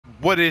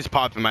What is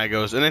poppin',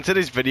 Magos? And in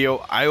today's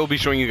video, I will be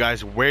showing you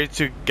guys where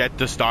to get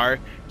the star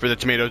for the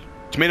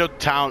Tomato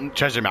Town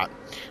treasure map.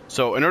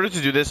 So in order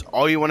to do this,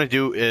 all you want to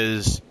do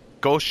is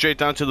go straight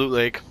down to Loot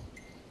Lake.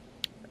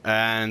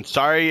 And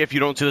sorry if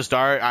you don't see the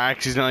star, I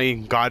accidentally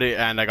got it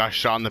and I got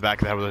shot in the back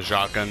of the head with a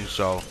shotgun,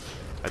 so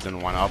I didn't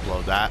want to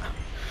upload that.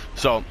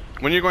 So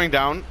when you're going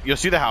down, you'll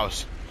see the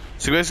house.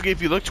 So basically,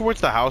 if you look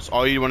towards the house,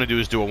 all you want to do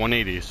is do a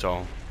 180.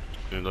 So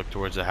you look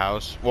towards the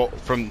house. Well,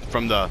 from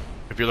the,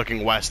 if you're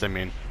looking west, I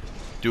mean,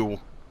 all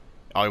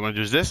you want to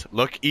do is this.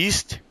 Look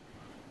east,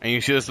 and you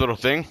see this little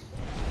thing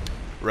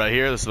right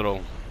here. This little,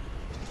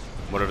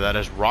 whatever that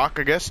is, rock,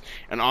 I guess.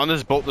 And on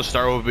this boat, the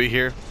star will be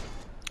here.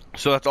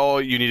 So that's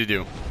all you need to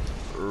do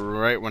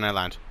right when I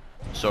land.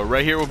 So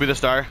right here will be the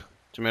star.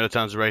 Tomato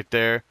Town's right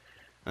there.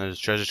 And there's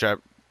a treasure trap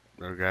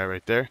guy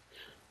right there.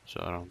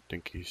 So I don't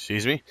think he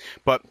sees me.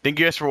 But thank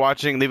you guys for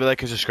watching. Leave a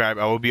like and subscribe.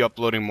 I will be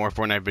uploading more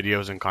Fortnite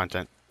videos and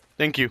content.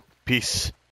 Thank you. Peace.